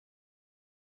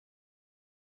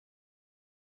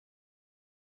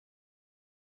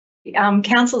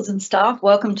Councillors and staff,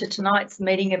 welcome to tonight's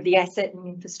meeting of the Asset and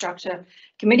Infrastructure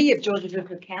Committee of Georges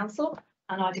River Council,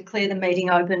 and I declare the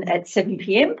meeting open at 7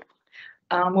 p.m.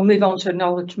 We'll move on to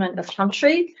acknowledgement of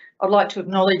country. I'd like to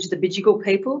acknowledge the Bidjigal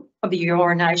people of the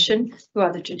Eora Nation, who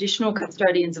are the traditional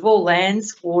custodians of all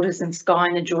lands, waters and sky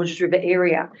in the Georges River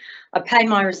area. I pay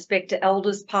my respect to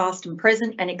elders past and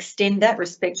present and extend that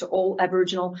respect to all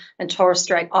Aboriginal and Torres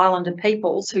Strait Islander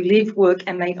peoples who live, work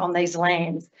and meet on these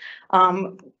lands.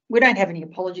 We don't have any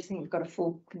apologies. I think we've got a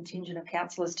full contingent of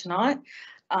councillors tonight.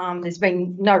 There's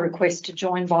been no request to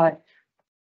join by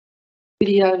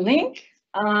video link.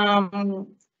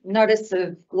 Notice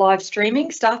of live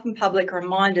streaming. Staff and public are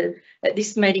reminded that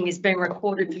this meeting is being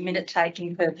recorded for minute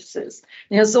taking purposes.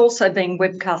 It has also been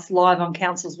webcast live on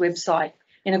Council's website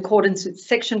in accordance with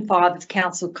Section 5 of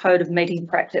Council Code of Meeting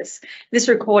Practice. This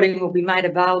recording will be made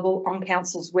available on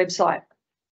Council's website.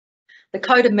 The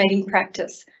Code of Meeting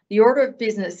Practice. The order of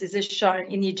business is as shown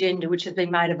in the agenda, which has been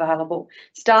made available.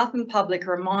 Staff and public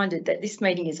are reminded that this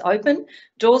meeting is open.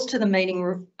 Doors to the meeting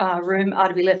room are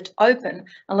to be left open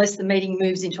unless the meeting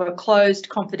moves into a closed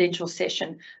confidential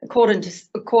session, according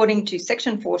to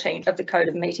Section 14 of the Code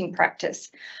of Meeting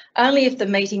Practice. Only if the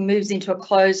meeting moves into a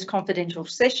closed confidential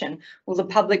session will the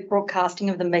public broadcasting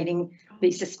of the meeting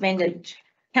be suspended.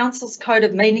 Council's Code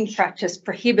of Meeting Practice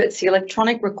prohibits the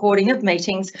electronic recording of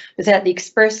meetings without the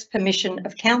express permission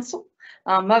of Council.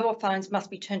 Mobile phones must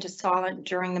be turned to silent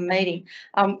during the meeting.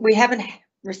 We haven't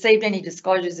received any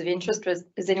disclosures of interest. Does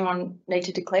anyone need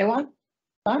to declare one?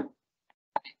 No?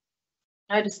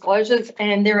 No disclosures,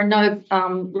 and there are no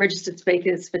registered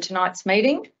speakers for tonight's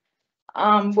meeting.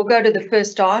 We'll go to the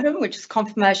first item, which is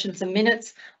confirmation of the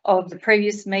minutes of the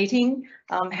previous meeting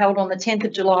held on the 10th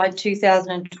of July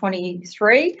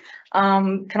 2023.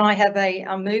 Can I have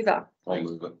a mover? I'll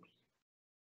move it.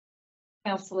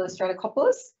 Councillor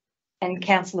Stratokopoulos and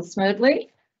Councillor Smerdley.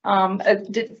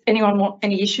 Did anyone want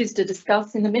any issues to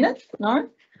discuss in the minutes? No?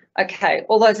 Okay,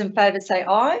 all those in favour say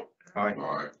aye. Aye.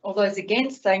 Aye. All those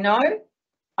against say no.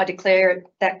 I declare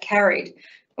that carried.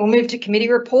 We'll move to committee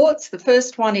reports. The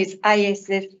first one is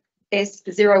ASFS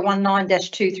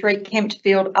 019-23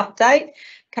 Kempfield update.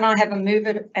 Can I have a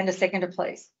mover and a seconder,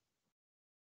 please?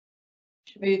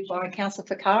 Moved by Councillor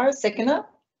Ficarra, seconder.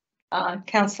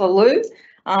 Councillor Liu.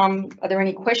 Are there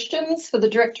any questions for the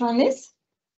director on this?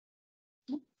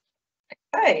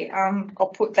 Okay, I'll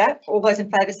put that. All those in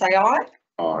favour say aye.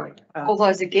 Aye. All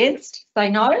those against say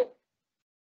no.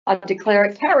 I declare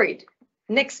it carried.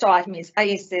 Next item is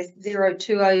ASS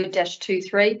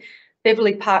 020-23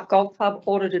 Beverley Park Golf Club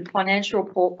audited financial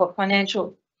report for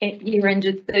financial year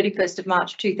ended 31st of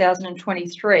March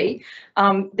 2023.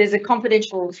 There's a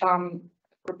confidential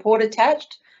report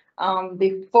attached.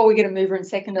 Before we get a mover and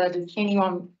seconder, does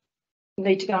anyone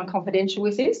need to go on confidential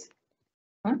with this?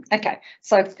 Okay,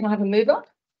 so can I have a mover?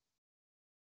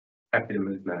 Happy to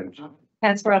move, Madam Chair.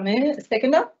 Councillor Amir, a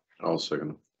seconder? I'll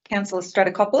second. Councillor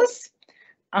Stratokopoulos.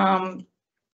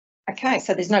 Okay,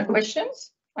 so there's no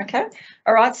questions. Okay,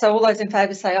 all right, so all those in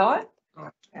favour say aye.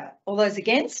 Aye. All those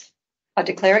against? I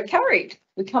declare it carried.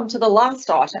 We come to the last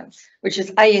item, which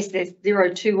is ASS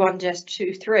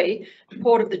 021-23,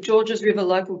 report of the Georges River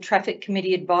Local Traffic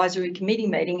Committee Advisory Committee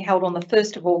meeting held on the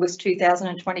 1st of August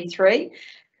 2023.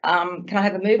 Can I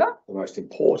have a mover? The most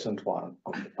important one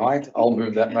of the night. I'll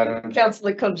move that, Madam Chair.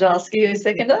 Councillor Konjarski, a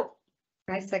seconder.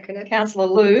 I second it. Councillor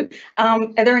Liu.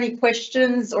 Are there any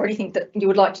questions or anything that you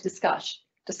would like to discuss?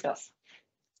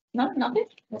 No, nothing?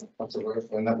 That's a word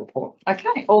in that report.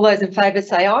 Okay, all those in favour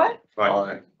say aye.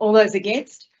 Aye. All those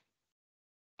against?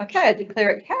 Okay, I declare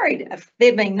it carried. If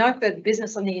there being no further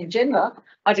business on the agenda,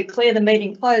 I declare the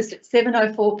meeting closed at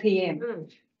 7:04 p.m.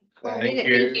 Thank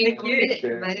you. Thank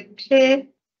you, Madam Chair.